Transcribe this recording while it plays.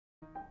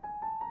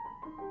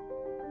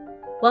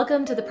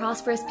Welcome to the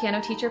Prosperous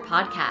Piano Teacher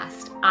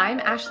Podcast. I'm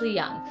Ashley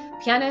Young,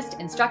 pianist,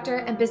 instructor,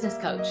 and business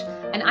coach,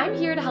 and I'm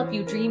here to help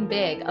you dream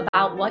big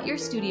about what your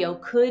studio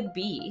could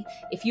be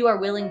if you are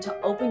willing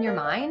to open your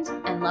mind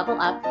and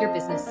level up your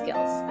business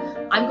skills.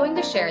 I'm going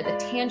to share the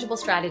tangible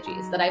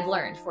strategies that I've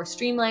learned for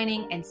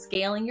streamlining and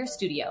scaling your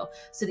studio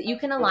so that you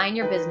can align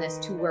your business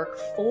to work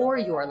for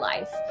your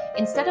life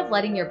instead of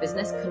letting your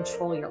business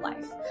control your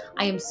life.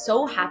 I am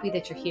so happy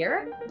that you're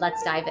here.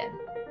 Let's dive in.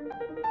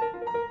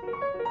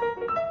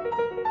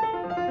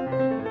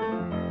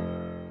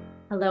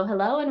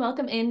 Hello, and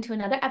welcome into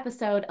another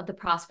episode of the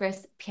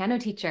Prosperous Piano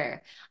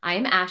Teacher.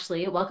 I'm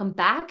Ashley. Welcome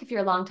back if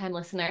you're a longtime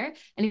listener.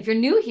 And if you're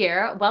new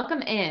here,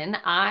 welcome in.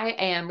 I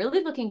am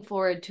really looking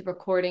forward to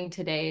recording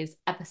today's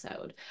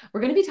episode.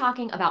 We're going to be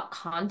talking about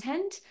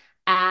content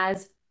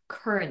as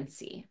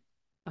currency.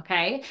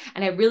 Okay.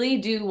 And I really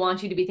do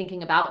want you to be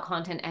thinking about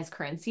content as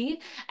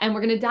currency. And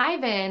we're going to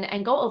dive in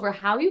and go over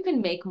how you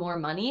can make more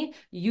money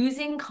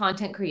using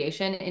content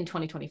creation in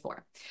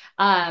 2024.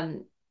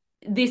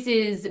 This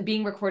is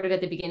being recorded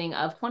at the beginning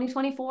of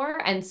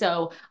 2024. And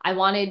so I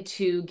wanted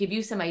to give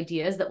you some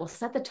ideas that will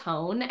set the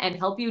tone and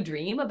help you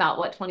dream about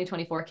what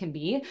 2024 can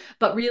be.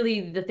 But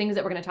really, the things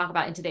that we're going to talk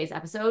about in today's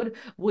episode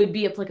would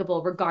be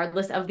applicable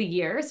regardless of the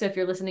year. So if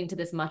you're listening to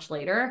this much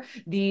later,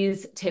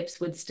 these tips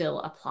would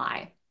still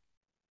apply.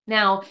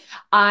 Now,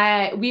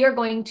 we are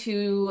going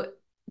to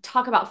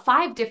talk about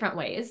 5 different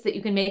ways that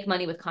you can make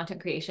money with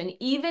content creation,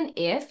 even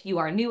if you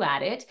are new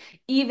at it,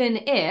 even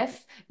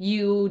if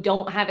you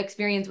don't have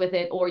experience with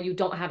it or you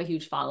don't have a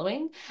huge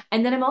following.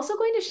 And then I'm also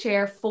going to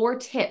share 4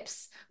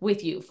 tips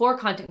with you for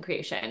content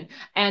creation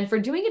and for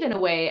doing it in a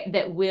way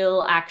that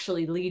will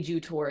actually lead you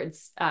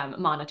towards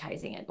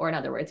monetizing it, or in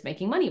other words,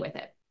 making money with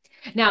it.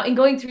 Now, in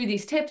going through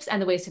these tips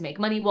and the ways to make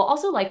money, we'll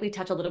also likely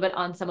touch a little bit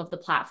on some of the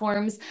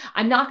platforms.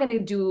 I'm not going to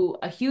do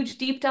a huge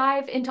deep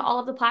dive into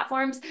all of the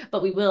platforms,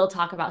 but we will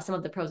talk about some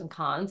of the pros and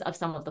cons of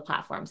some of the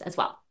platforms as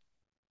well.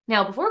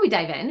 Now, before we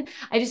dive in,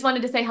 I just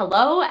wanted to say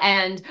hello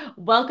and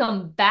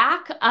welcome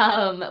back.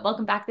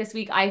 Welcome back this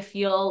week. I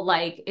feel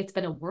like it's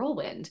been a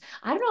whirlwind.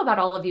 I don't know about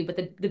all of you, but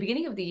the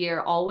beginning of the year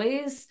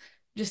always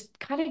just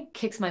kind of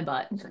kicks my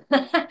butt.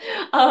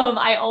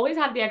 I always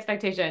have the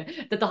expectation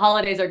that the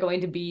holidays are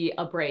going to be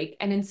a break.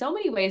 And in so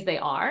many ways they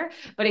are.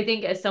 But I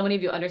think as so many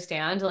of you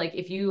understand, like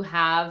if you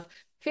have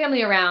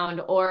family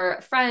around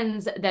or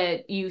friends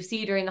that you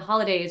see during the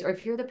holidays, or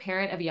if you're the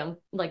parent of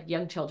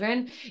young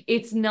children,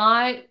 it's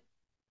not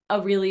a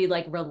really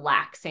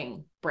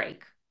relaxing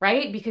break,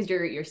 right? Because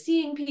you're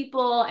seeing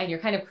people and you're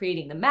kind of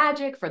creating the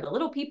magic for the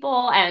little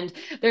people, and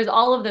there's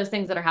all of those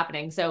things that are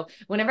happening. So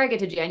whenever I get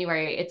to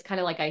January, it's kind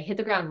of like I hit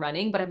the ground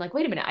running, but I'm like,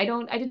 wait a minute, I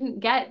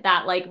didn't get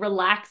that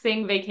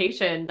relaxing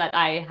vacation that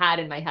I had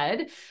in my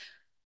head.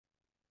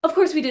 Of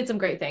course, we did some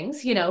great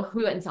things. We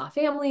went and saw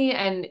family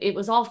and it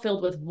was all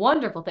filled with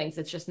wonderful things.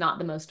 It's just not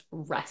the most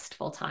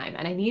restful time.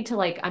 And I need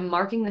to I'm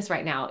marking this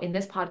right now in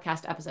this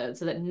podcast episode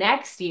so that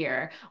next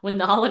year when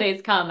the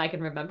holidays come, I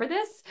can remember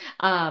this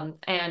and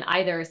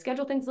either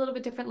schedule things a little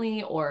bit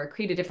differently or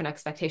create a different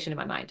expectation in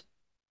my mind.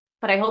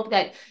 But I hope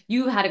that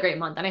you had a great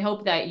month, and I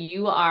hope that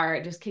you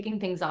are just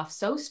kicking things off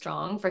so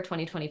strong for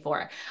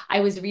 2024. I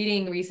was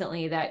reading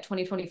recently that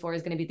 2024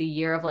 is going to be the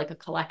year of a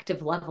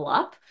collective level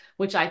up,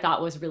 which I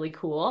thought was really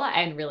cool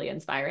and really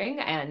inspiring.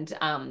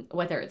 And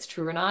whether it's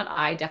true or not,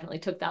 I definitely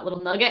took that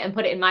little nugget and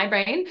put it in my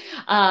brain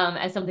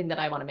as something that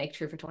I want to make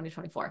true for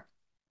 2024.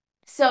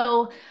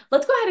 So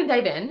let's go ahead and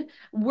dive in.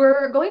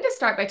 We're going to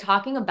start by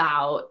talking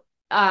about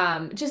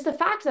just the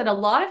fact that a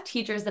lot of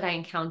teachers that I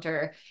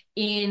encounter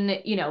in,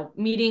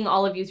 meeting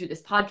all of you through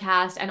this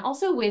podcast and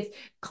also with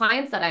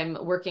clients that I'm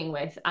working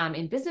with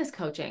in business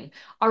coaching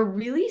are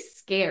really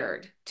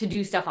scared to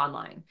do stuff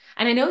online.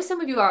 And I know some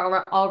of you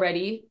are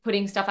already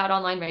putting stuff out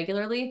online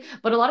regularly,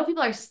 but a lot of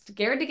people are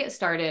scared to get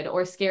started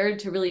or scared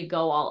to really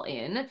go all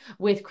in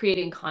with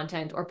creating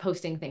content or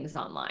posting things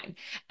online.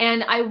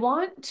 And I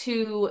want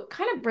to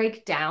kind of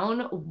break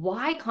down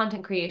why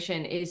content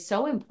creation is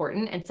so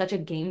important and such a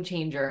game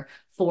changer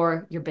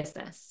for your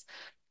business.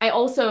 I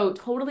also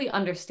totally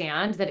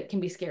understand that it can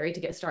be scary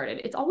to get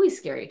started. It's always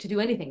scary to do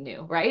anything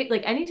new, right?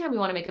 Anytime we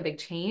want to make a big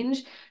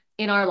change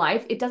in our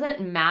life, it doesn't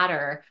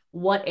matter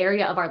what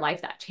area of our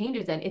life that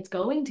changes in, it's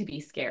going to be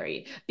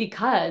scary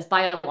because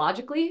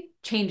biologically,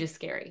 change is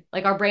scary.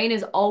 Our brain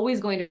is always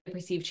going to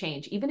perceive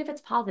change, even if it's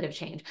positive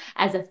change,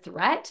 as a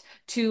threat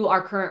to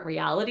our current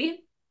reality.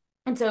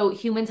 And so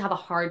humans have a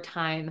hard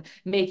time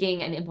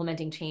making and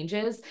implementing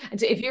changes. And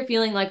so if you're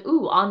feeling like,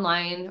 ooh,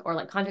 online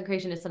or content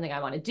creation is something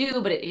I want to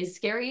do, but it is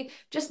scary,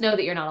 just know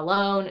that you're not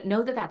alone.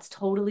 Know that that's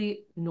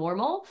totally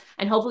normal.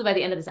 And hopefully by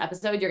the end of this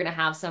episode, you're going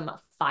to have some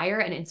fire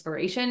and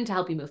inspiration to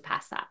help you move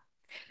past that.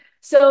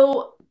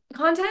 So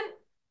content,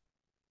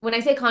 when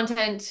I say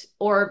content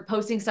or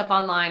posting stuff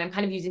online, I'm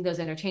kind of using those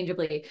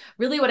interchangeably.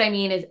 Really what I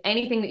mean is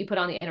anything that you put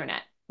on the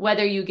internet,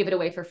 whether you give it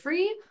away for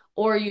free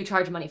or you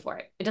charge money for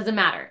it. It doesn't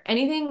matter.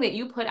 Anything that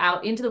you put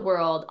out into the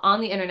world on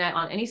the internet,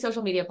 on any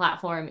social media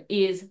platform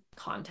is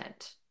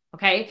content.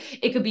 Okay.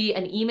 It could be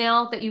an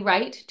email that you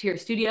write to your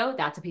studio.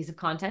 That's a piece of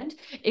content.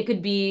 It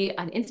could be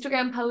an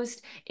Instagram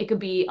post. It could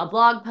be a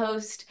blog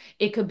post.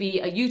 It could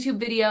be a YouTube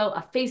video,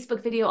 a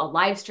Facebook video, a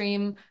live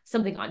stream,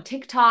 something on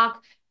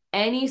TikTok,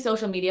 any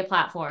social media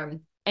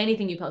platform,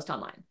 anything you post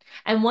online.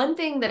 And one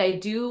thing that I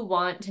do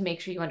want to make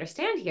sure you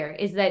understand here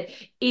is that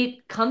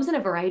it comes in a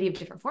variety of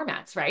different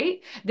formats,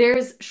 right?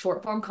 There's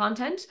short form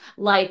content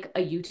like a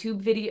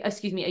YouTube video,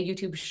 excuse me, a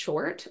YouTube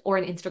short or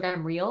an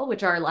Instagram reel,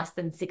 which are less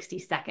than 60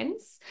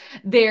 seconds.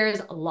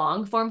 There's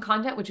long form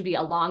content, which would be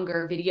a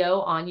longer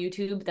video on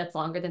YouTube that's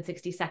longer than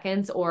 60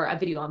 seconds, or a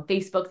video on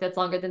Facebook that's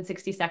longer than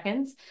 60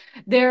 seconds.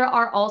 There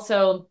are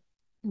also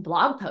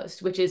blog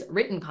post, which is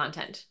written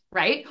content,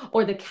 right?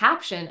 Or the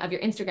caption of your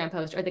Instagram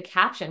post, or the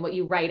caption, what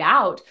you write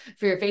out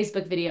for your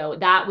Facebook video,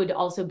 that would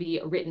also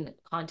be written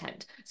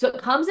content. So it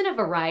comes in a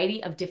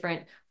variety of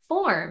different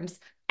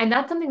forms. And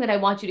that's something that I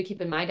want you to keep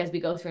in mind as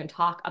we go through and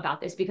talk about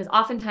this, because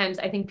oftentimes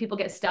I think people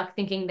get stuck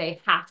thinking they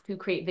have to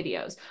create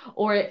videos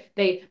or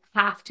they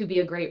have to be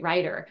a great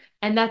writer.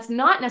 And that's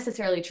not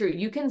necessarily true.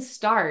 You can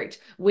start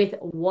with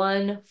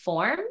one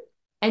form,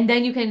 and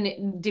then you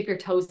can dip your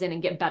toes in and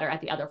get better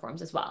at the other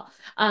forms as well.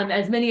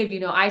 As many of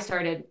you know, I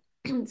started,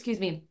 excuse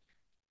me,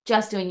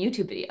 just doing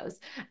YouTube videos.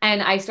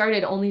 And I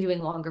started only doing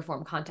longer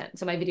form content.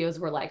 So my videos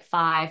were like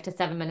 5 to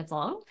 7 minutes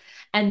long.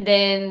 And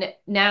then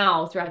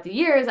now throughout the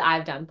years,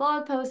 I've done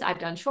blog posts, I've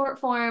done short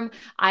form,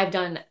 I've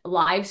done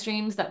live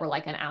streams that were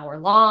like an hour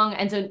long.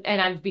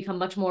 And I've become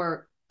much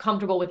more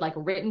comfortable with like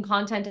written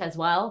content as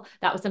well.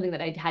 That was something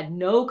that I had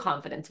no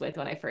confidence with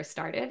when I first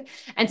started.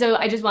 And so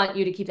I just want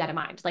you to keep that in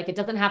mind. Like, it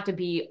doesn't have to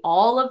be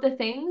all of the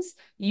things.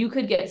 You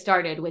could get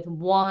started with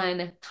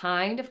one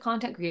kind of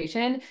content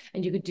creation,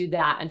 and you could do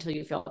that until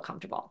you feel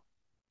comfortable.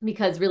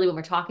 Because really, when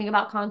we're talking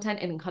about content,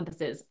 it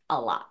encompasses a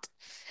lot.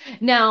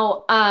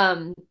 Now,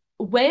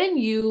 when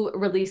you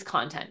release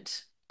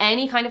content,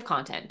 any kind of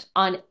content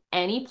on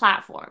any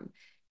platform,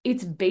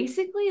 it's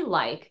basically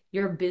like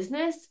your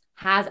business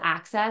has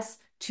access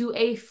to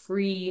a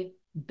free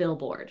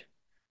billboard.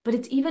 But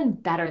it's even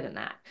better than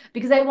that,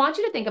 because I want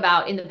you to think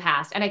about in the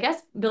past, and I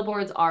guess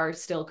billboards are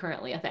still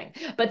currently a thing,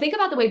 but think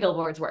about the way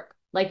billboards work.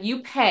 Like,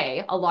 you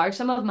pay a large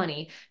sum of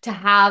money to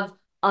have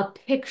a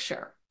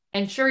picture.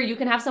 And sure, you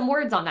can have some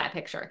words on that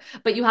picture,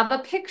 but you have a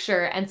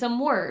picture and some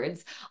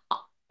words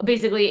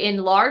basically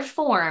in large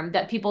form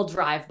that people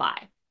drive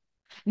by.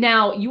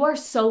 Now, you are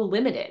so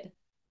limited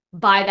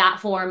by that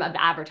form of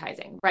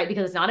advertising, right?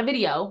 Because it's not a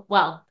video.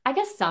 Well, I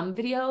guess some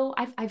video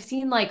I've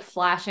seen like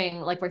flashing,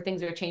 like where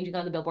things are changing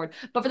on the billboard,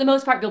 but for the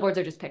most part, billboards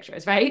are just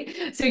pictures, right?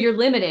 So you're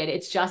limited.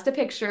 It's just a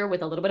picture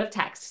with a little bit of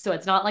text. So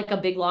it's not like a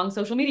big long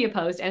social media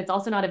post, and it's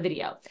also not a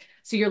video.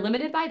 So you're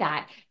limited by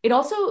that. It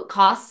also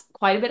costs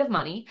quite a bit of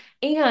money,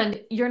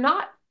 and you're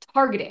not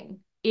targeting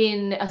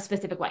in a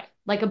specific way.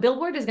 Like, a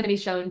billboard is going to be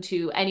shown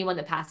to anyone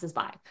that passes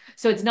by.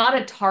 So it's not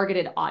a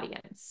targeted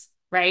audience,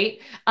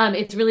 right?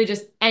 It's really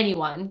just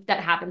anyone that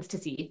happens to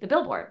see the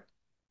billboard.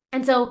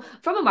 And so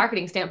from a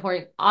marketing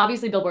standpoint,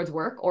 obviously billboards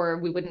work, or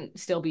we wouldn't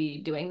still be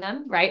doing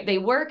them, right? They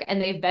work,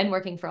 and they've been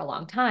working for a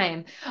long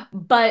time.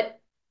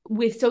 But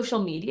with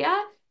social media,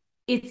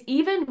 it's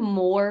even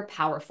more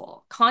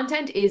powerful.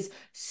 Content is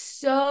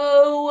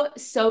so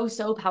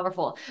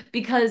powerful,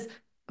 because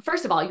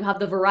first of all, you have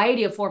the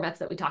variety of formats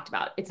that we talked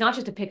about. It's not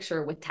just a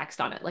picture with text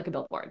on it, like a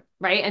billboard,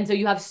 right? And so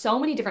you have so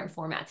many different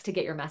formats to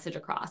get your message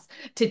across,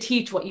 to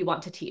teach what you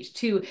want to teach,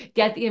 to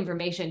get the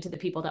information to the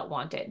people that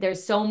want it.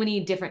 There's so many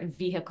different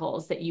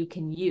vehicles that you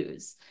can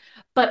use.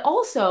 But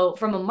also,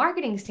 from a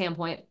marketing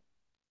standpoint,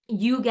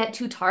 you get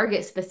to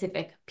target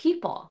specific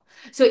people.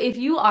 So if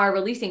you are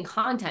releasing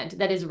content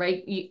that is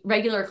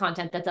regular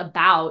content that's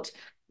about,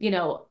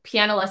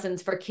 piano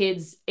lessons for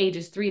kids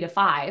ages 3 to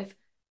 5,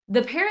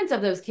 the parents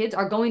of those kids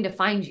are going to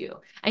find you,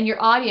 and your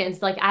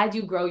audience, like as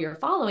you grow your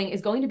following,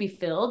 is going to be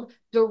filled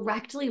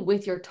directly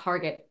with your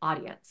target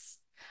audience.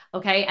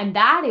 Okay. And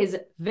that is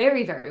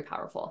very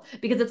powerful,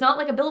 because it's not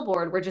like a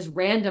billboard where just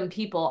random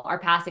people are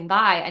passing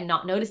by and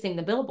not noticing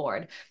the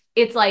billboard.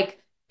 It's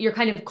like you're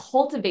kind of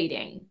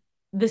cultivating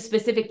the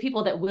specific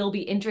people that will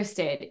be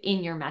interested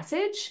in your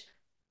message,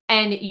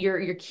 and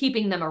you're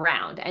keeping them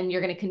around, and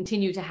you're going to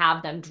continue to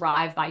have them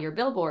drive by your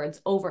billboards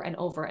over and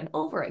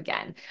over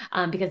again,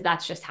 because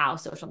that's just how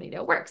social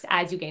media works.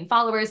 As you gain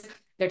followers,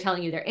 they're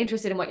telling you they're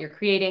interested in what you're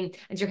creating,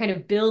 and so you're kind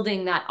of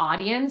building that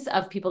audience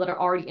of people that are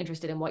already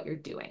interested in what you're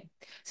doing.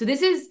 So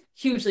this is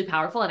hugely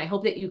powerful, and I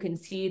hope that you can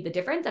see the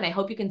difference, and I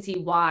hope you can see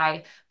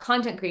why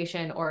content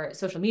creation or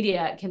social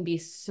media can be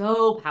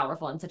so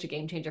powerful and such a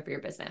game changer for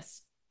your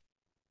business.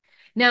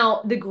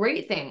 Now, the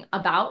great thing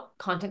about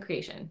content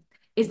creation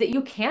is that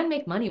you can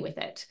make money with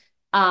it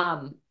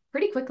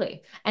pretty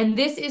quickly. And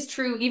this is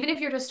true even if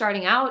you're just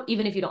starting out,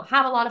 even if you don't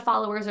have a lot of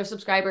followers or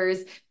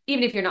subscribers,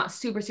 even if you're not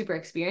super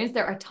experienced.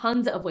 There are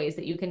tons of ways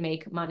that you can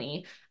make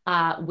money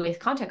with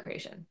content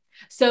creation.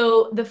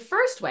 So the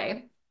first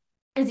way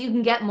is you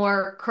can get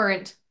more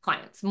clients,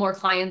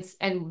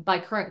 and by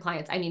current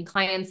clients, I mean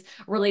clients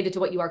related to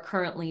what you are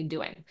currently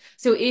doing.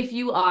 So if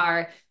you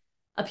are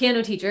a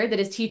piano teacher that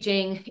is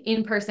teaching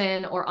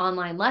in-person or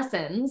online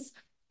lessons,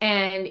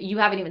 and you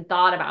haven't even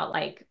thought about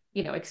like,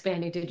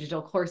 expanding to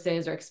digital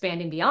courses or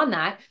expanding beyond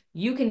that,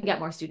 you can get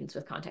more students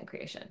with content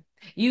creation.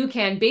 You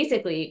can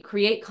basically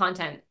create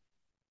content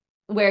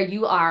where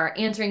you are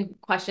answering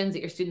questions that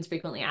your students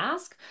frequently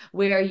ask,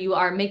 where you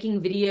are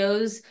making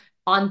videos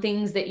on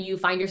things that you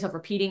find yourself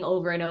repeating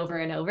over and over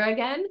and over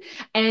again.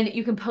 And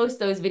you can post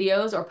those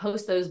videos or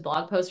post those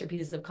blog posts or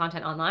pieces of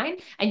content online,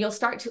 and you'll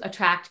start to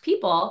attract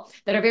people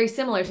that are very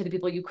similar to the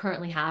people you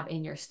currently have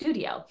in your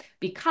studio,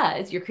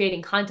 because you're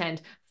creating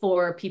content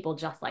for people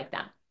just like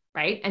them.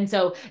 Right. And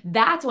so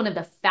that's one of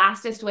the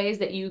fastest ways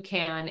that you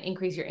can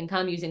increase your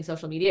income using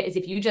social media, is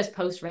if you just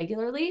post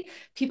regularly,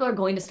 people are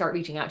going to start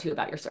reaching out to you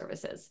about your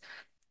services.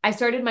 I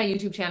started my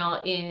YouTube channel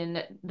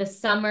in the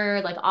summer,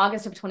 like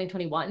August of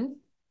 2021.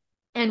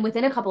 And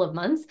within a couple of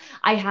months,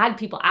 I had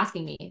people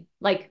asking me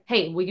like,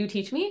 hey, will you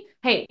teach me?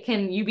 Hey,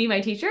 can you be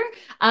my teacher?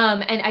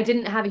 And I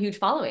didn't have a huge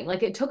following.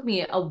 Like, it took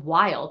me a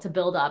while to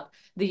build up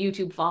the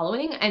YouTube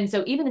following. And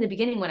so even in the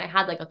beginning, when I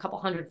had like a couple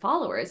hundred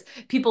followers,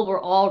 people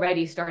were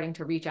already starting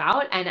to reach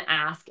out and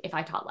ask if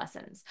I taught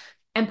lessons.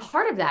 And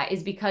part of that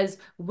is because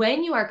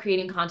when you are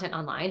creating content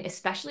online,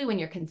 especially when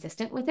you're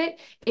consistent with it,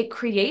 it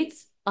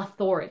creates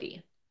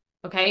authority.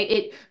 Okay.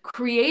 It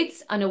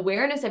creates an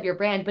awareness of your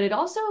brand, but it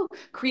also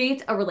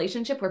creates a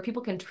relationship where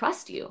people can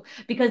trust you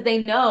because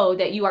they know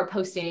that you are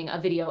posting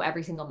a video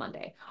every single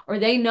Monday, or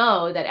they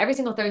know that every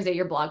single Thursday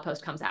your blog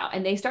post comes out,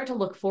 and they start to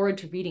look forward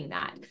to reading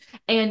that.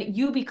 And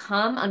you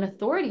become an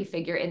authority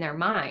figure in their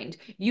mind.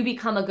 You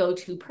become a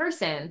go-to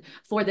person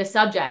for the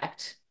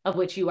subject of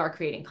which you are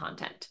creating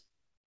content.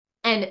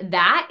 And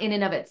that in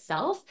and of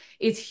itself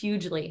is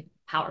hugely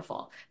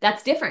powerful.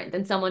 That's different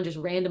than someone just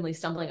randomly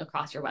stumbling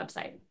across your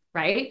website.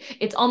 Right?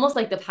 It's almost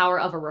like the power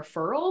of a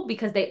referral,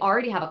 because they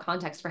already have a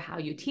context for how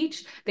you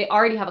teach. They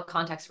already have a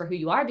context for who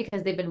you are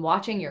because they've been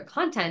watching your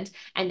content,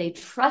 and they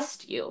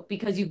trust you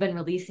because you've been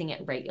releasing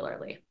it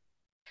regularly.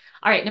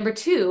 All right, number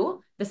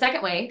two, the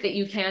second way that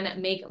you can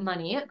make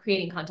money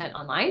creating content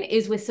online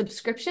is with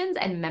subscriptions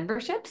and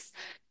memberships.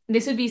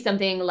 This would be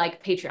something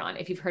like Patreon,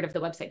 if you've heard of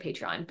the website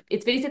Patreon.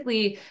 It's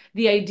basically,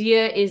 the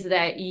idea is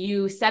that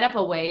you set up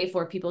a way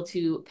for people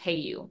to pay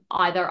you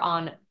either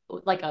on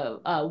like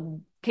a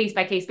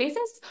case-by-case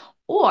basis,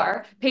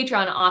 or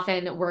Patreon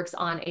often works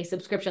on a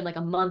subscription, like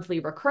a monthly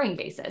recurring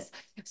basis.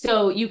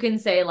 So you can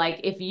say, like,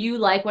 if you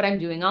like what I'm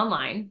doing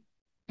online,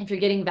 if you're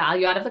getting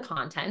value out of the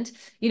content,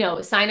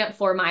 sign up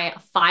for my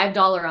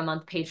 $5 a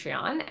month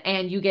Patreon,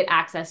 and you get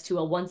access to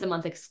a once a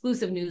month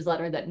exclusive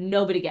newsletter that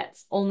nobody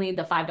gets. Only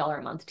the $5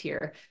 a month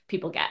tier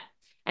people get.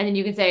 And then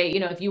you can say,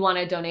 if you want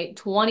to donate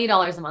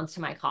 $20 a month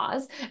to my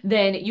cause,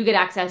 then you get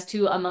access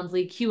to a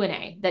monthly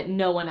Q&A that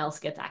no one else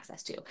gets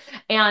access to.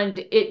 And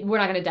we're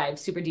not going to dive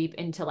super deep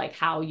into like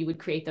how you would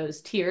create those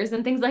tiers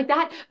and things like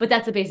that, but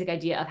that's the basic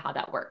idea of how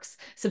that works.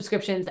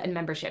 Subscriptions and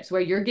memberships,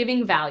 where you're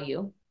giving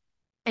value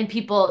and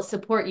people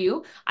support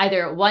you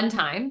either one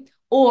time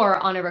or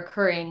on a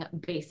recurring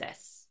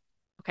basis.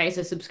 Okay,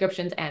 so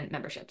subscriptions and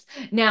memberships.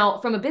 Now,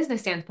 from a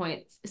business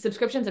standpoint,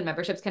 subscriptions and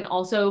memberships can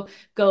also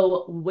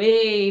go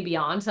way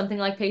beyond something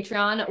like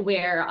Patreon,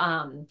 where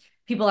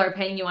people are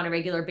paying you on a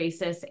regular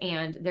basis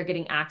and they're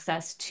getting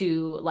access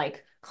to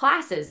like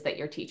classes that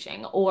you're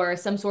teaching, or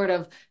some sort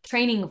of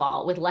training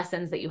vault with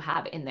lessons that you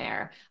have in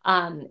there.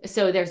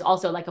 So there's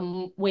also like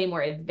a way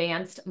more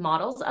advanced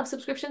models of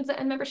subscriptions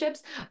and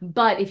memberships.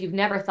 But if you've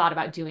never thought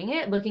about doing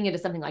it, looking into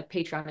something like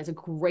Patreon is a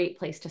great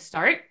place to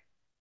start,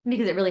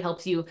 because it really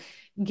helps you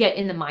get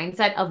in the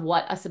mindset of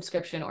what a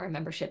subscription or a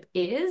membership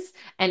is,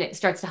 and it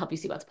starts to help you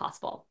see what's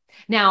possible.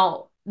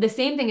 Now, the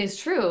same thing is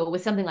true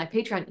with something like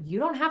Patreon. You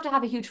don't have to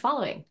have a huge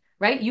following,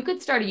 right? You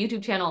could start a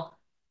YouTube channel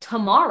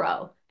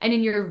tomorrow, and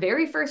in your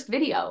very first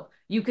video,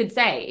 you could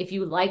say, if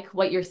you like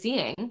what you're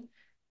seeing,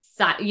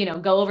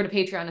 go over to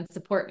Patreon and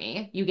support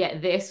me. You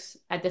get this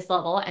at this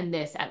level and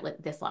this at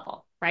this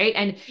level, right?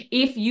 And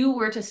if you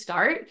were to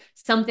start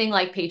something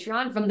like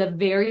Patreon from the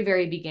very,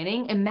 very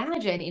beginning,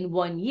 imagine in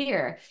 1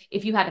 year,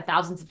 if you had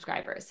 1,000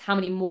 subscribers, how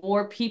many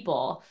more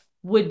people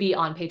would be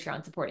on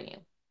Patreon supporting you,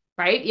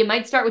 right? You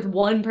might start with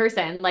one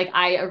person. Like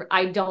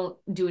I don't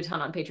do a ton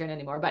on Patreon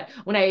anymore, but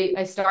when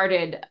I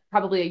started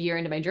probably a year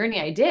into my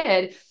journey, I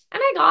did.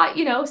 And I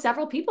got,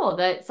 several people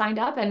that signed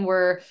up and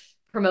were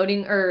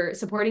promoting or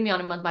supporting me on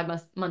a month by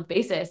month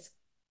basis.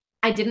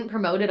 I didn't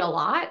promote it a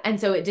lot, and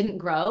so it didn't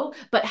grow.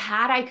 But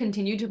had I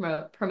continued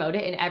to promote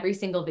it in every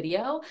single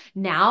video,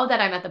 now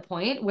that I'm at the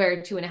point where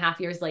 2.5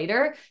 years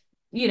later,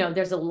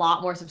 there's a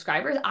lot more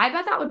subscribers, I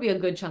bet that would be a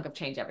good chunk of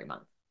change every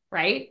month,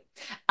 right?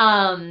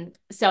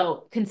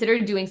 So consider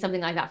doing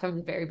something like that from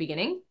the very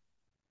beginning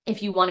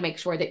if you want to make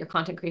sure that your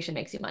content creation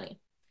makes you money.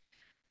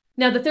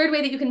 Now, the third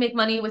way that you can make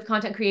money with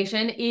content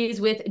creation is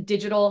with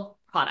digital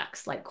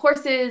products like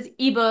courses,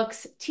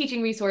 ebooks,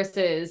 teaching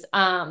resources,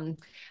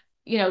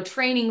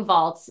 training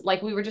vaults,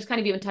 like we were just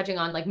kind of even touching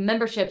on, like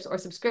memberships or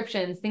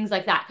subscriptions, things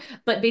like that.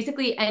 But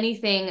basically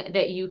anything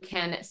that you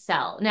can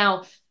sell.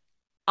 Now,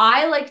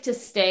 I like to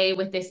stay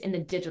with this in the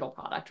digital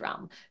product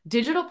realm.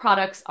 Digital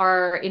products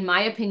are, in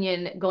my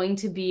opinion, going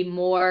to be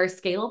more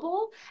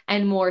scalable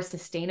and more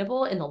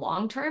sustainable in the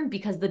long term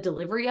because the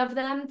delivery of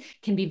them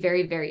can be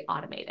very, very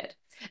automated.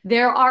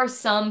 There are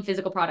some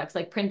physical products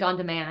like print on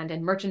demand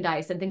and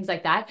merchandise and things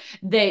like that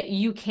that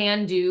you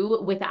can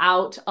do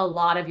without a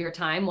lot of your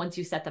time once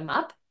you set them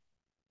up.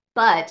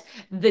 But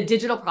the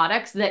digital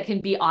products that can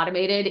be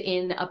automated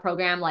in a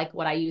program like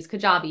what I use,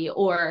 Kajabi,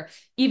 or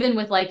even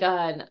with like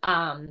a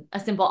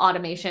simple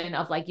automation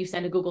of like you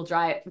send a Google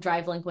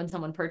Drive link when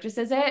someone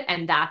purchases it,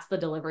 and that's the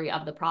delivery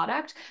of the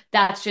product.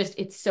 That's just,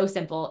 it's so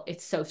simple,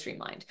 it's so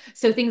streamlined.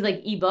 So things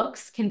like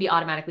ebooks can be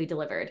automatically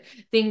delivered.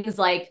 Things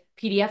like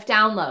PDF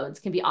downloads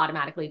can be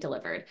automatically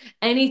delivered.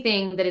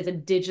 Anything that is a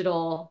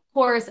digital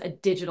course, a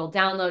digital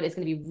download is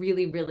going to be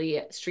really,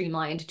 really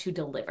streamlined to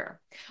deliver.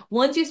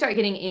 Once you start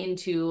getting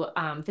into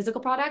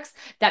physical products,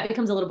 that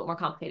becomes a little bit more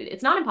complicated.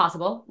 It's not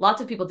impossible.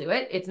 Lots of people do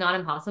it. It's not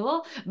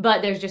impossible,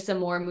 but there's just some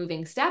more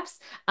moving steps.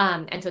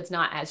 And so it's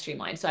not as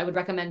streamlined. So I would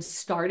recommend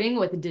starting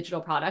with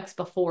digital products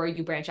before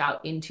you branch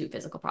out into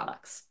physical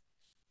products.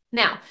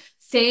 Now,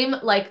 same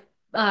like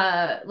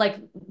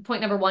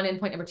point number one and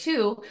point number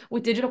two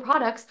with digital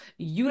products,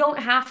 you don't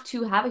have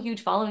to have a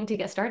huge following to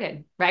get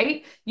started,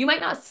 right? You might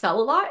not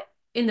sell a lot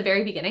in the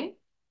very beginning,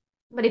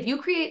 but if you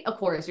create a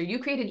course or you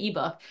create an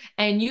ebook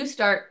and you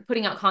start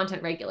putting out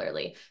content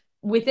regularly,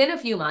 within a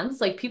few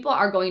months, like people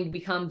are going to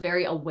become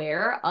very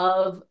aware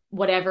of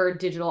whatever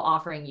digital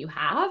offering you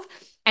have,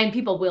 and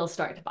people will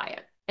start to buy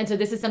it. And so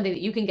this is something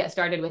that you can get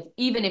started with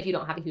even if you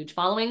don't have a huge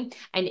following,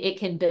 and it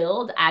can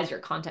build as your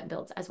content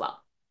builds as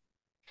well.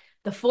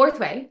 The fourth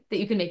way that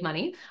you can make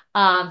money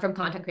from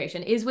content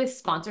creation is with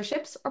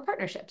sponsorships or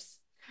partnerships.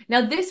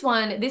 Now, this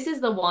is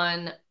the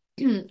one,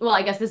 well,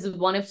 I guess this is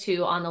one of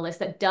two on the list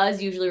that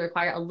does usually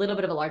require a little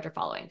bit of a larger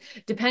following.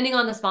 Depending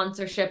on the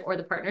sponsorship or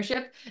the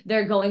partnership,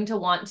 they're going to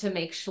want to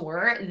make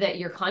sure that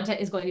your content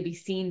is going to be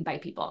seen by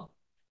people.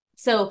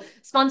 So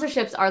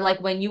sponsorships are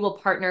like when you will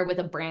partner with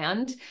a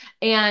brand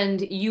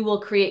and you will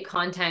create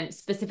content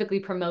specifically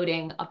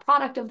promoting a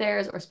product of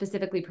theirs or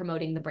specifically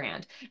promoting the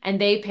brand.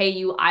 And they pay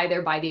you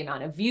either by the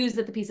amount of views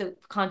that the piece of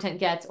content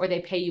gets, or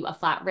they pay you a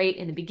flat rate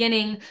in the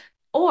beginning.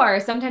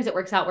 Or sometimes it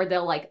works out where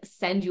they'll like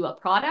send you a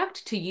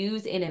product to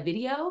use in a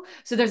video.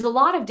 So there's a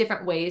lot of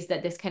different ways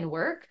that this can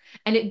work.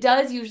 And it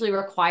does usually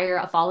require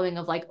a following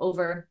of like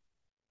over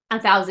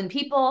 1,000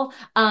 people.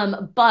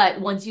 But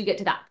once you get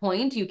to that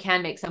point, you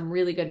can make some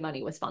really good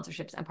money with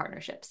sponsorships and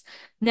partnerships.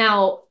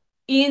 Now,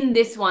 in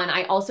this one,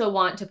 I also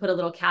want to put a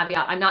little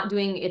caveat. I'm not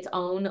doing its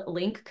own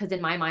link because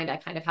in my mind, I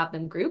kind of have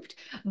them grouped.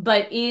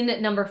 But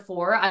in number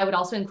 4, I would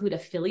also include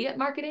affiliate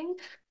marketing.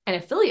 And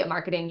affiliate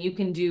marketing you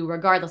can do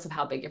regardless of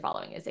how big your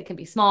following is. It can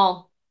be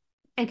small,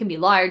 it can be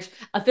large.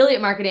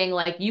 Affiliate marketing,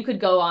 like you could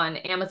go on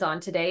Amazon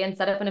today and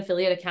set up an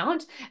affiliate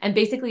account. And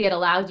basically it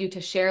allows you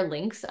to share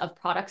links of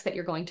products that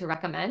you're going to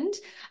recommend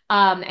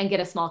and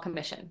get a small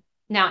commission.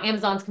 Now,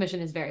 Amazon's commission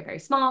is very, very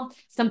small.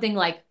 Something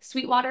like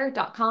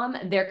Sweetwater.com,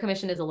 their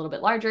commission is a little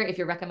bit larger if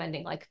you're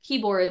recommending like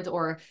keyboards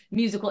or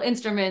musical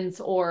instruments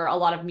or a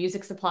lot of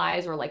music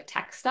supplies or like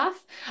tech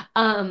stuff.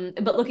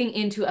 But looking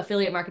into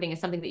affiliate marketing is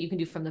something that you can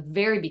do from the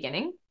very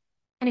beginning.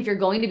 And if you're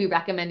going to be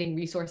recommending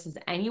resources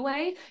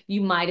anyway,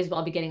 you might as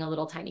well be getting a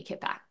little tiny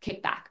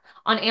kickback.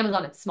 On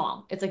Amazon, it's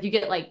small. It's like you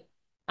get like,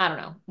 I don't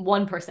know,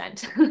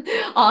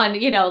 1%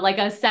 on, like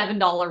a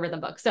 $7 rhythm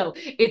book. So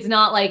it's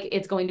not like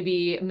it's going to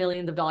be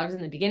millions of dollars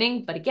in the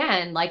beginning. But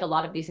again, like a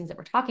lot of these things that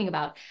we're talking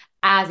about,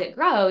 as it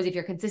grows, if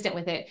you're consistent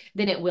with it,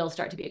 then it will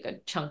start to be a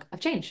good chunk of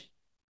change.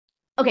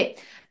 Okay,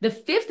 the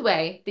 5th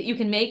way that you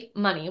can make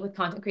money with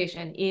content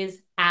creation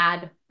is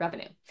ad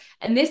revenue.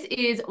 And this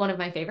is one of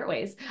my favorite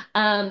ways.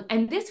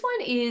 And this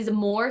one is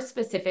more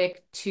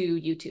specific to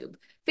YouTube.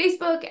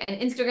 Facebook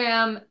and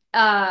Instagram,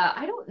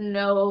 I don't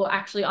know,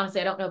 actually, honestly,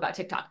 I don't know about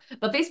TikTok,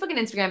 but Facebook and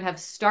Instagram have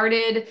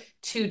started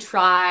to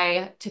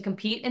try to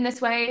compete in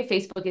this way.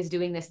 Facebook is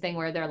doing this thing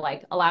where they're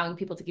like allowing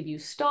people to give you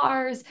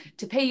stars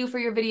to pay you for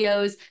your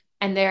videos.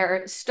 And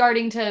they're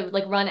starting to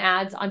like run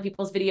ads on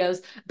people's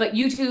videos, but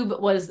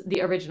YouTube was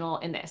the original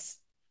in this.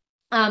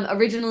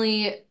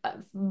 Originally,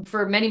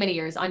 for many, many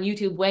years on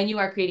YouTube, when you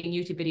are creating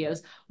YouTube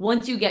videos,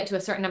 once you get to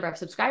a certain number of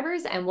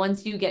subscribers and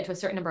once you get to a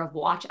certain number of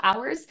watch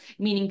hours,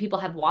 meaning people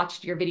have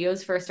watched your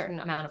videos for a certain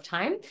amount of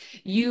time,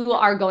 you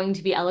are going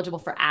to be eligible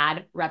for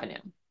ad revenue.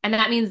 And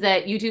that means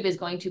that YouTube is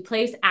going to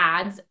place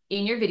ads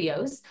in your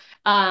videos,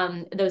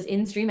 those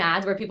in-stream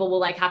ads where people will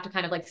like have to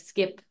kind of like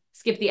skip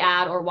the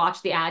ad or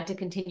watch the ad to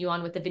continue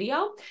on with the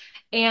video,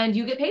 and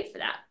you get paid for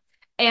that.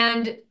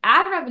 And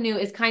ad revenue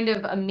is kind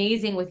of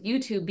amazing with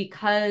YouTube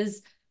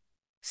because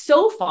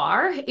so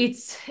far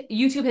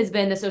YouTube has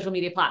been the social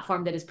media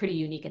platform that is pretty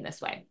unique in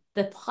this way.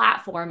 The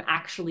platform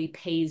actually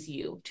pays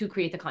you to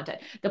create the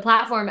content. The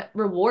platform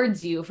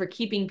rewards you for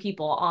keeping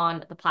people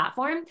on the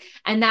platform.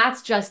 And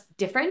that's just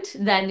different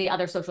than the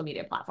other social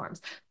media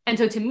platforms. And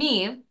so to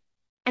me,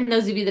 and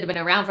those of you that have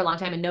been around for a long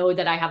time and know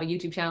that I have a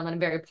YouTube channel and I'm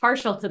very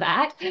partial to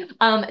that,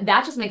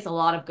 that just makes a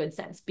lot of good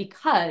sense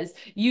because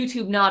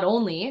YouTube not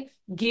only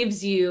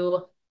gives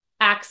you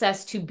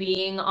access to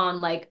being on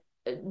like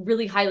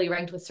really highly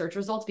ranked with search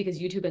results because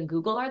YouTube and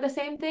Google are the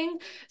same thing.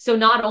 So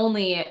not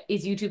only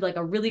is YouTube like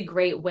a really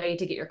great way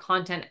to get your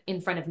content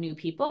in front of new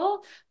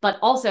people, but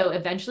also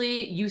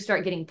eventually you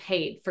start getting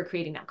paid for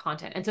creating that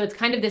content. And so it's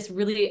kind of this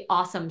really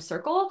awesome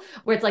circle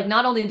where it's like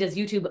not only does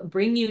YouTube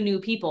bring you new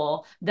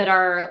people that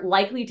are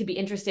likely to be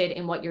interested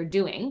in what you're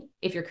doing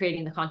if you're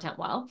creating the content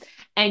well,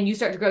 and you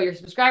start to grow your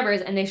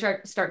subscribers and they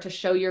start to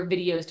show your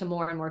videos to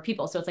more and more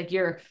people. So it's like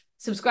your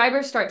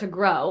subscribers start to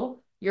grow,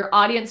 your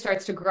audience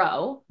starts to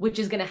grow, which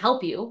is going to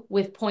help you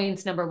with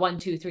points number 1,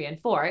 2, 3,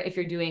 and 4. If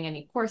you're doing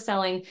any course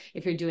selling,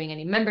 if you're doing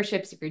any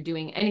memberships, if you're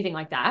doing anything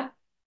like that.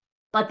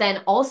 But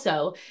then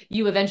also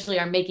you eventually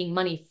are making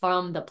money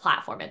from the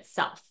platform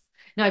itself.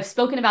 Now, I've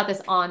spoken about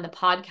this on the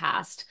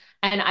podcast,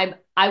 and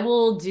I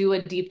will do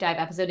a deep dive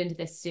episode into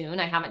this soon.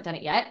 I haven't done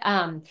it yet.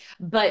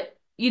 But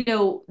you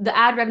know, the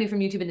ad revenue from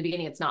YouTube in the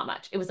beginning, it's not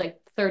much. It was like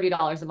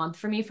 $30 a month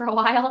for me for a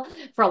while,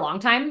 for a long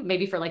time,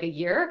 maybe for like a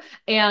year.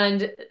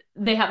 And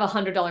they have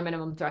 $100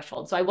 minimum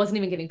threshold. So I wasn't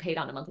even getting paid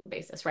on a monthly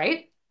basis,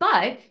 right?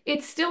 But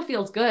it still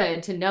feels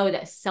good to know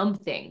that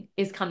something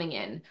is coming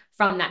in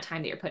from that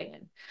time that you're putting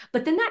in.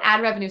 But then that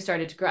ad revenue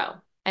started to grow.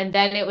 And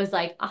then it was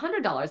like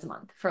 $100 a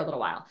month for a little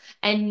while.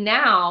 And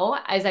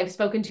now, as I've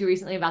spoken to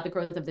recently about the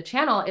growth of the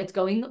channel, it's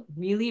going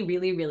really,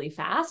 really, really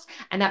fast.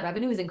 And that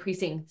revenue is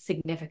increasing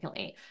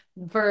significantly.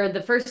 For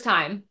the first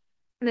time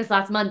this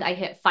last month, I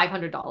hit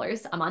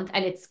 $500 a month,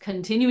 and it's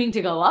continuing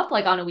to go up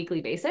like on a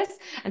weekly basis.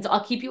 And so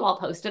I'll keep you all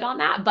posted on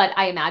that, but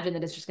I imagine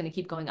that it's just going to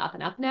keep going up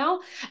and up now.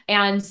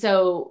 And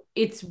so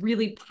it's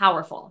really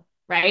powerful,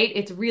 right?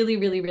 It's really,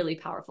 really, really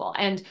powerful.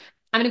 And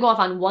I'm going to go off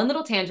on one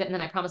little tangent, and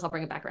then I promise I'll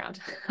bring it back around.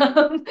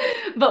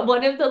 But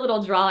one of the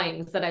little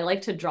drawings that I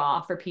like to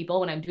draw for people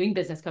when I'm doing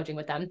business coaching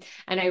with them,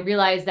 and I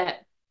realize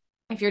that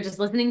if you're just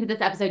listening to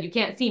this episode, you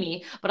can't see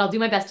me, but I'll do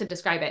my best to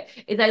describe it,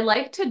 is I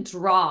like to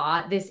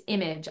draw this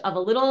image of a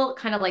little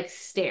kind of like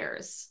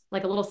stairs,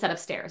 like a little set of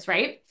stairs,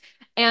 right?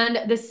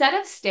 And the set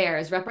of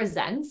stairs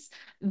represents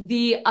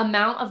the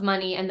amount of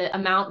money and the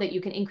amount that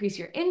you can increase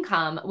your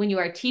income when you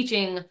are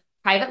teaching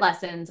private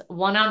lessons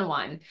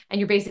one-on-one. And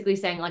you're basically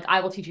saying like,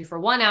 I will teach you for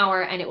 1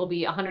 hour and it will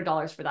be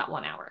 $100 for that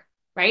 1 hour,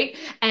 right?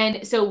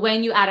 And so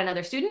when you add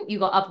another student, you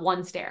go up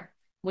 1 stair.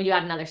 When you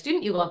add another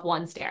student, you go up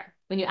 1 stair.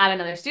 When you add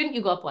another student,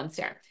 you go up 1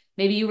 stair.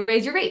 Maybe you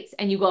raise your rates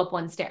and you go up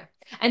 1 stair.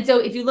 And so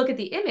if you look at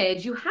the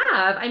image, you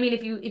have, I mean,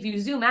 if you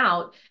zoom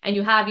out and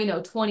you have,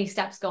 20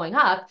 steps going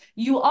up,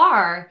 you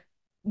are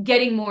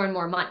getting more and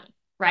more money,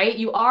 right?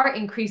 You are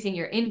increasing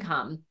your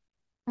income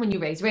when you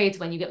raise rates,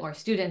 when you get more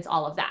students,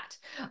 all of that.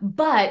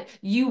 But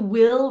you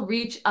will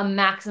reach a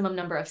maximum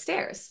number of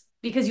stairs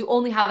because you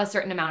only have a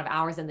certain amount of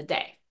hours in the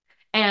day.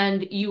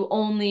 And you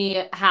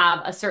only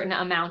have a certain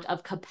amount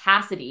of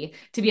capacity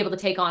to be able to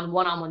take on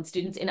one-on-one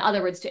students. In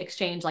other words, to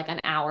exchange like an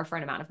hour for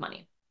an amount of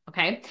money.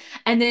 Okay.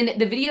 And then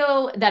the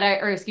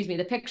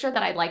the picture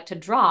that I'd like to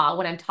draw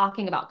when I'm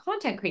talking about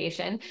content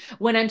creation,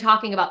 when I'm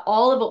talking about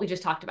all of what we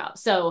just talked about.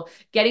 So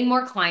getting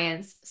more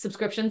clients,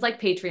 subscriptions like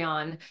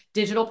Patreon,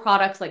 digital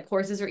products like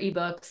courses or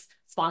ebooks,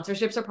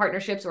 sponsorships or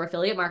partnerships or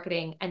affiliate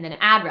marketing, and then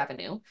ad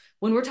revenue.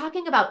 When we're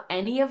talking about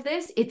any of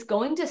this, it's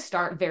going to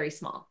start very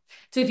small.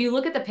 So if you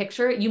look at the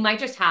picture, you might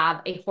just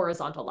have a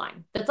horizontal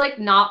line that's like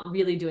not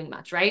really doing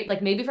much, right?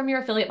 Like maybe from your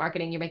affiliate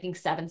marketing, you're making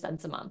 7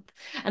 cents a month.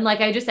 And like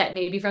I just said,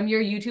 maybe from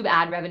your YouTube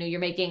ad revenue, you're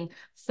making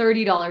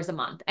 $30 a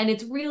month. And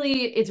it's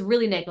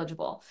really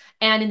negligible.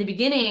 And in the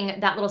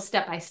beginning, that little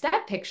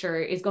step-by-step picture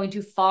is going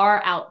to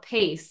far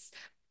outpace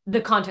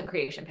the content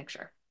creation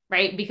picture,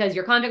 right? Because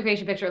your content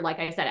creation picture, like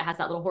I said, it has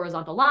that little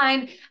horizontal line,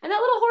 and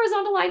that little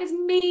horizontal line is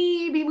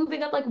maybe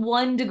moving up like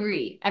 1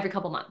 degree every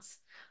couple months.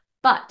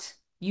 But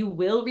you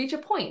will reach a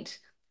point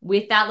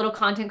with that little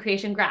content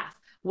creation graph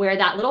where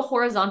that little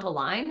horizontal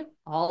line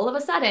all of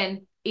a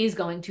sudden is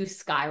going to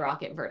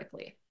skyrocket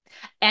vertically.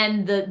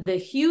 And the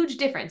huge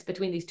difference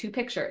between these 2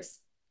 pictures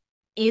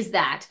is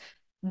that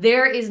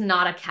there is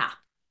not a cap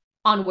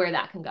on where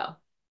that can go.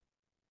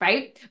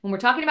 Right? When we're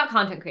talking about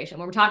content creation,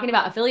 when we're talking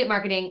about affiliate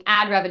marketing,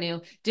 ad revenue,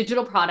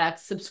 digital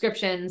products,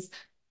 subscriptions,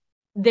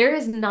 there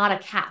is not a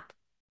cap.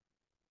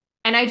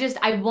 And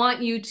I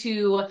want you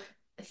to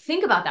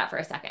think about that for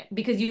a second,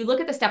 because you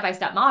look at the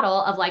step-by-step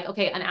model of like,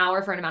 okay, an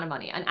hour for an amount of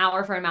money, an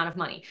hour for an amount of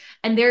money.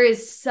 And there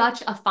is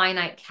such a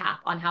finite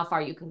cap on how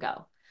far you can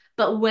go.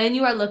 But when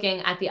you are looking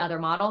at the other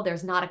model,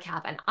 there's not a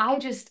cap. And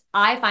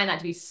I find that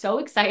to be so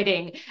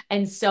exciting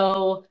and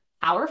so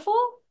powerful.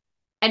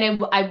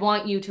 And I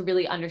want you to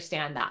really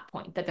understand that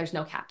point, that there's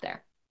no cap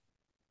there.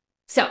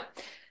 So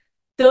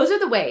those are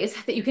the ways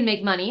that you can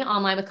make money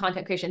online with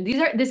content creation.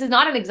 This is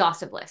not an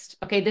exhaustive list.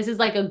 Okay. This is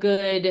like a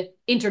good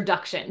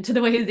introduction to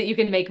the ways that you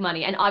can make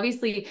money. And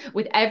obviously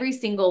with every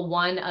single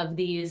one of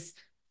these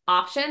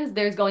options,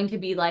 there's going to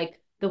be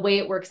like the way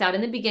it works out in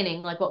the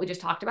beginning, like what we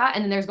just talked about.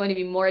 And then there's going to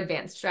be more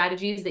advanced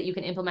strategies that you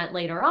can implement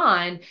later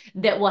on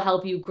that will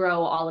help you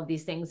grow all of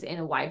these things in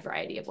a wide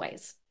variety of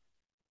ways.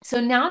 So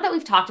now that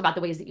we've talked about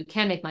the ways that you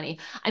can make money,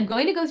 I'm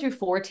going to go through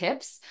 4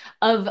 tips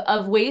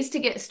of ways to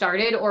get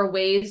started or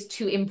ways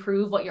to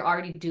improve what you're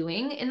already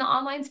doing in the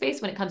online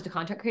space when it comes to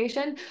content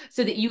creation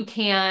so that you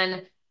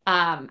can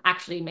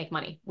actually make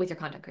money with your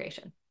content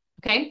creation.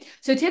 Okay.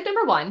 So tip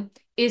number 1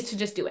 is to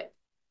just do it.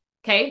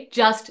 Okay,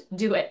 just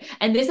do it.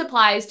 And this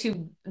applies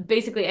to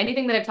basically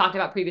anything that I've talked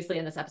about previously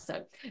in this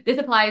episode. This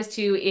applies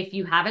to if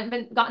you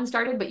haven't gotten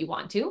started, but you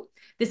want to.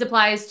 This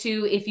applies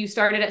to if you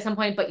started at some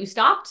point, but you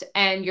stopped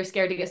and you're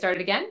scared to get started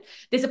again.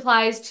 This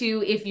applies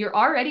to if you're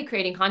already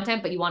creating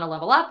content, but you want to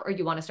level up, or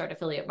you want to start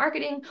affiliate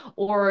marketing,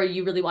 or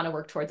you really want to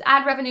work towards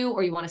ad revenue,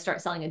 or you want to start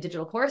selling a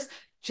digital course.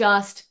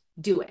 Just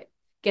do it.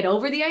 Get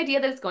over the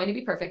idea that it's going to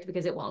be perfect,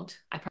 because it won't.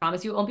 I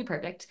promise you it won't be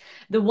perfect.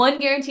 The one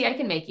guarantee I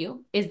can make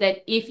you is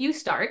that if you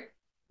start,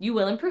 you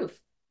will improve,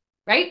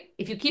 right?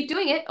 If you keep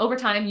doing it over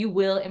time, you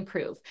will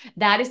improve.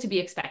 That is to be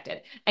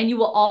expected. And you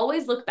will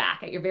always look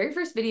back at your very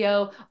first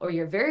video or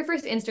your very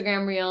first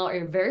Instagram reel or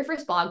your very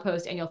first blog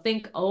post, and you'll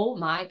think, oh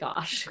my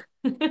gosh,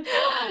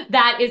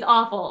 that is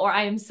awful. Or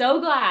I am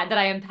so glad that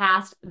I am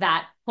past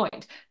that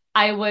point.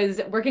 I was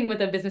working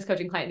with a business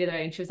coaching client the other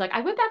day, and she was like,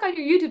 I went back on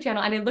your YouTube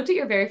channel and I looked at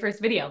your very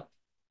first video.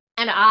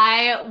 And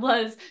I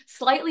was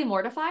slightly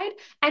mortified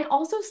and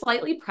also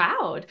slightly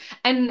proud.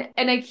 And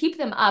I keep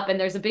them up. And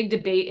there's a big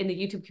debate in the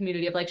YouTube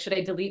community of like, should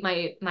I delete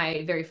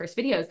my very first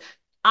videos?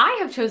 I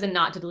have chosen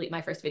not to delete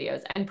my first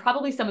videos. And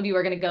probably some of you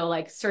are going to go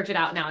like search it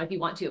out now if you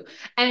want to.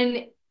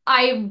 And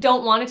I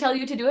don't want to tell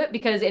you to do it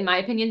because in my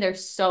opinion, they're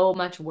so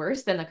much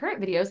worse than the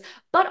current videos.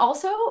 But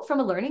also from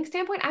a learning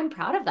standpoint, I'm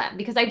proud of them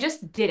because I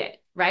just did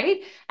it,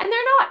 right? And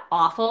they're not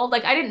awful.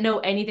 Like I didn't know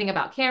anything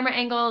about camera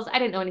angles. I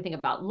didn't know anything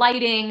about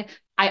lighting.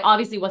 I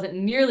obviously wasn't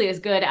nearly as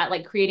good at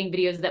like creating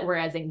videos that were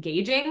as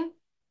engaging.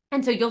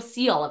 And so you'll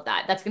see all of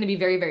that. That's going to be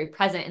very, very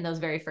present in those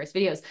very first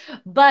videos.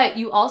 But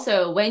you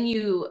also, when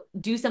you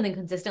do something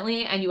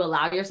consistently and you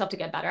allow yourself to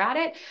get better at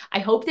it, I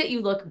hope that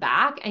you look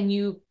back and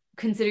you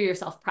consider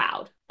yourself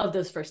proud of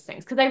those first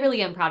things. Because I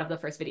really am proud of the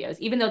first videos,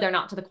 even though they're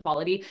not to the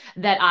quality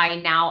that I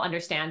now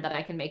understand that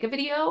I can make a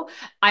video.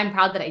 I'm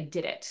proud that I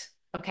did it.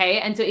 Okay.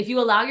 And so if you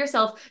allow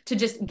yourself to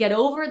just get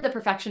over the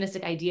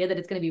perfectionistic idea that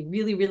it's going to be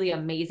really, really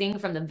amazing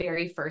from the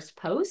very first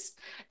post,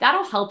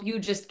 that'll help you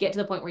just get to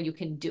the point where you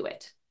can do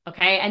it.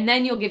 Okay. And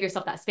then you'll give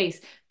yourself that space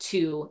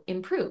to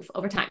improve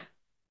over time.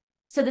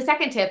 So the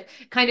second tip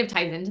kind of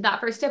ties into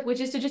that first tip, which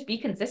is to just be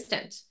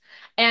consistent.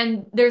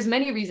 And there's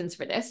many reasons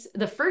for this.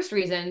 The first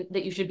reason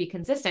that you should be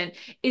consistent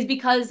is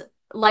because,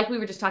 like we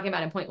were just talking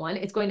about in point 1,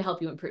 it's going to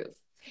help you improve.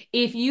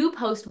 If you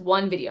post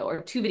 1 video or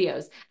 2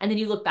 videos and then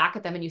you look back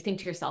at them and you think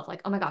to yourself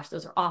like, oh my gosh,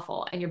 those are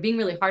awful, and you're being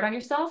really hard on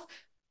yourself,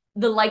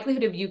 the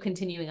likelihood of you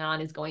continuing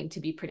on is going to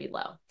be pretty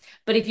low.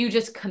 But if you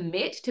just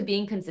commit to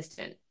being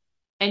consistent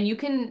and you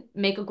can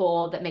make a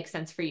goal that makes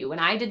sense for you. When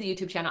I did the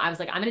YouTube channel, I was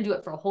like, I'm going to do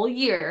it for a whole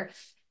year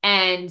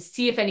and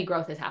see if any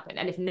growth has happened.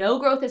 And if no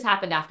growth has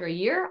happened after a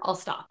year, I'll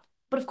stop.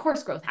 But of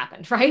course growth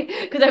happened, right?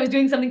 Because I was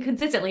doing something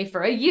consistently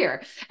for a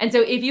year. And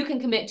so if you can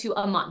commit to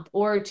a month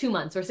or 2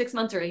 months or 6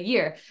 months or a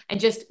year and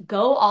just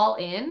go all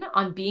in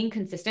on being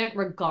consistent,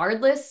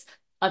 regardless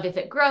of if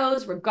it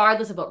grows,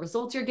 regardless of what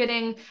results you're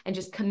getting, and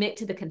just commit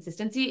to the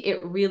consistency,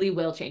 it really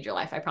will change your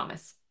life, I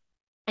promise.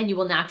 And you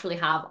will naturally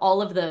have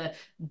all of the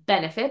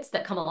benefits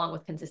that come along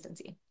with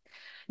consistency.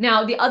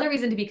 Now, the other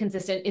reason to be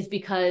consistent is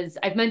because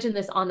I've mentioned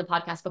this on the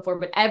podcast before,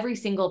 but every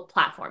single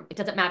platform, it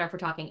doesn't matter if we're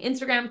talking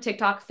Instagram,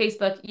 TikTok,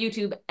 Facebook,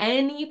 YouTube,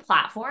 any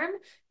platform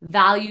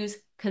values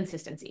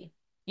consistency.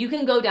 You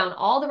can go down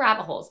all the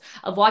rabbit holes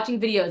of watching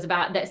videos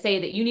about that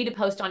say that you need to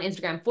post on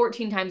Instagram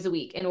 14 times a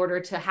week in order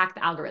to hack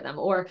the algorithm,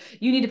 or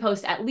you need to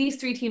post at least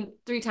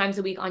three times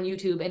a week on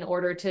YouTube in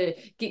order to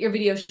get your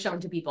videos shown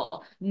to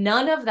people.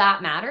 None of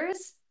that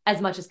matters as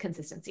much as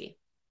consistency.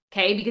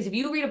 Okay, because if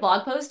you read a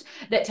blog post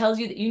that tells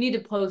you that you need to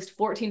post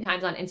 14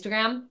 times on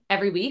Instagram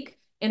every week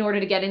in order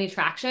to get any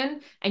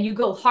traction, and you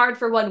go hard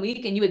for 1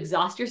 week and you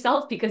exhaust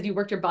yourself because you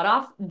worked your butt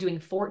off doing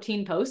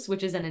 14 posts,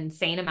 which is an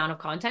insane amount of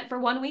content for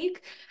 1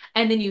 week,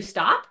 and then you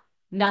stop,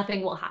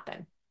 nothing will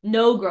happen.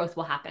 No growth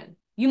will happen.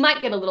 You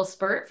might get a little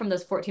spurt from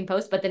those 14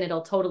 posts, but then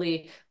it'll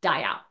totally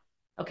die out.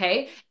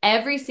 Okay.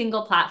 Every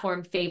single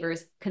platform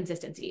favors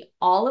consistency.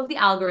 All of the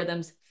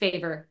algorithms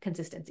favor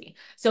consistency.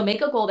 So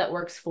make a goal that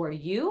works for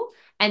you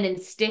and then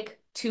stick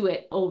to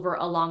it over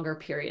a longer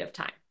period of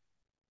time.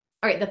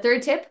 All right. The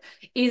third tip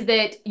is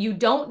that you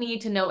don't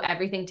need to know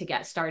everything to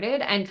get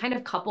started. And kind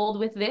of coupled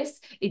with this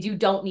is you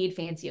don't need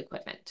fancy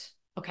equipment.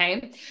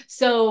 Okay.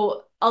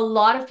 So a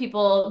lot of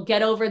people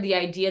get over the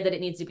idea that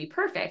it needs to be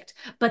perfect,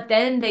 but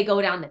then they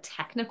go down the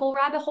technical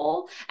rabbit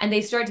hole and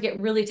they start to get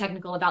really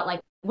technical about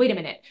like, wait a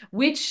minute,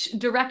 which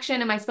direction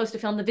am I supposed to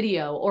film the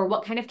video? Or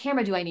what kind of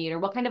camera do I need? Or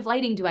what kind of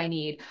lighting do I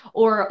need?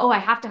 Or, oh, I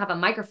have to have a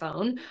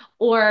microphone.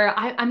 Or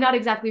I'm not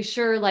exactly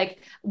sure,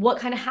 like, what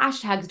kind of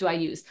hashtags do I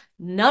use?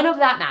 None of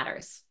that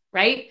matters,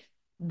 right?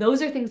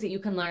 Those are things that you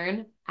can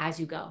learn as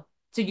you go.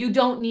 So you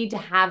don't need to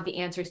have the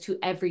answers to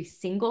every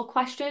single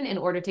question in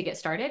order to get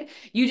started.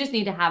 You just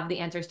need to have the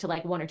answers to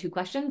like 1 or 2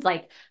 questions,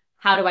 like,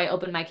 how do I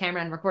open my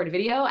camera and record a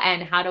video,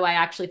 and how do I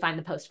actually find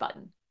the post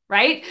button,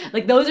 right?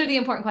 Like those are the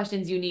important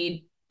questions you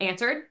need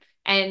answered.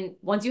 And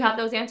once you have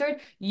those answered,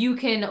 you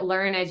can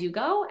learn as you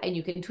go, and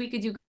you can tweak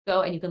as you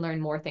go, and you can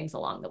learn more things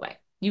along the way.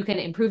 You can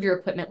improve your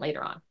equipment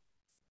later on.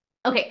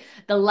 Okay,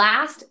 the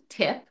last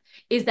tip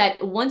is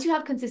that once you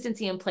have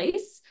consistency in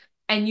place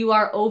and you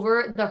are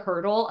over the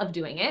hurdle of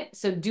doing it,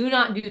 so do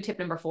not do tip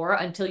number 4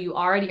 until you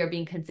already are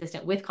being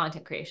consistent with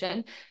content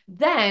creation,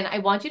 then I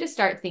want you to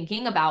start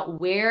thinking about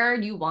where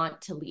you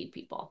want to lead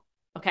people.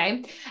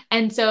 Okay.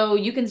 And so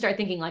you can start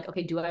thinking like,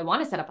 okay, do I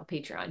want to set up a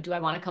Patreon? Do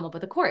I want to come up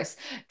with a course?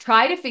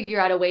 Try to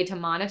figure out a way to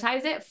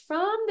monetize it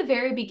from the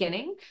very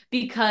beginning,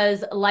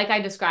 because like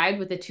I described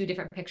with the 2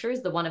 different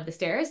pictures, the one of the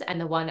stairs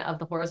and the one of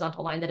the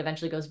horizontal line that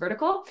eventually goes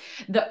vertical,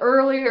 the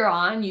earlier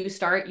on you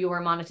start your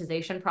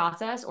monetization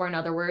process, or in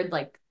other words,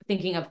 like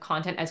thinking of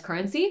content as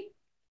currency,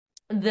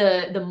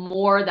 the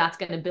more that's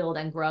going to build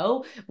and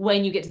grow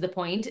when you get to the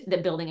point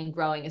that building and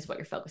growing is what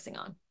you're focusing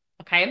on.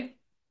 Okay.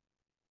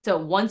 So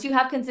once you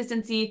have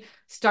consistency,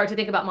 start to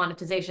think about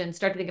monetization,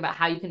 start to think about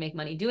how you can make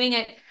money doing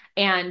it,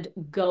 and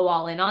go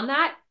all in on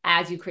that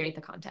as you create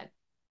the content.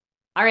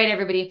 All right,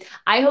 everybody.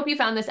 I hope you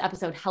found this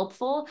episode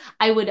helpful.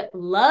 I would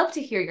love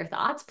to hear your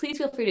thoughts. Please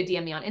feel free to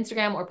DM me on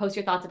Instagram or post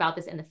your thoughts about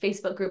this in the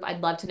Facebook group.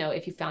 I'd love to know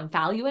if you found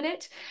value in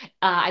it.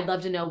 I'd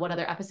love to know what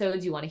other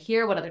episodes you want to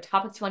hear, what other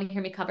topics you want to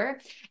hear me cover.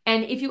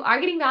 And if you are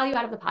getting value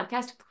out of the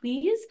podcast,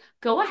 please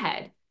go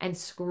ahead and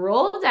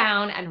scroll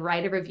down and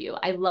write a review.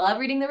 I love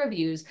reading the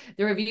reviews.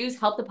 The reviews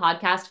help the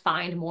podcast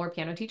find more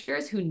piano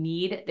teachers who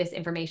need this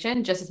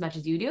information just as much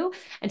as you do.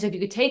 And so if you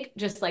could take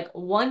just like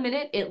 1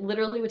 minute, it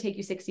literally would take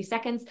you 60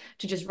 seconds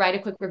to just write a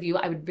quick review.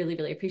 I would really,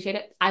 really appreciate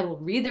it. I will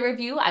read the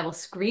review. I will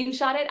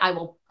screenshot it. I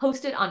will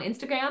post it on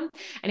Instagram.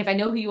 And if I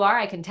know who you are,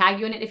 I can tag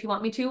you in it if you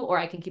want me to, or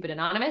I can keep it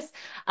anonymous.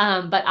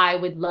 But I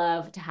would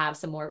love to have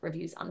some more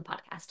reviews on the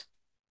podcast.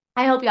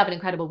 I hope you have an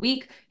incredible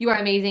week. You are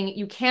amazing.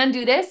 You can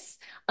do this.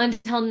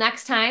 Until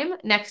next time,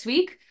 next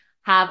week,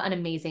 have an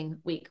amazing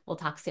week. We'll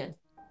talk soon.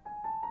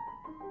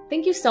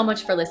 Thank you so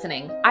much for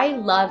listening. I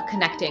love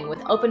connecting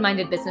with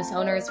open-minded business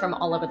owners from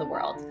all over the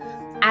world.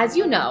 As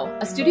you know,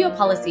 a studio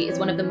policy is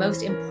one of the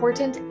most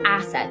important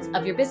assets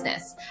of your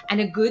business, and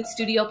a good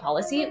studio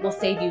policy will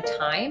save you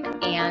time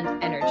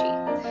and energy.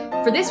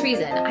 For this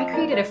reason, I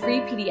created a free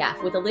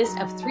PDF with a list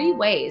of 3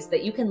 ways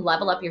that you can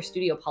level up your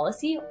studio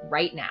policy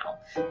right now.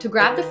 To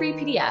grab the free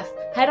PDF,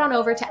 head on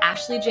over to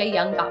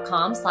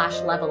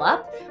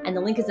ashleyjyoung.com/levelup, and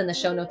the link is in the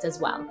show notes as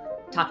well.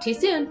 Talk to you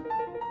soon.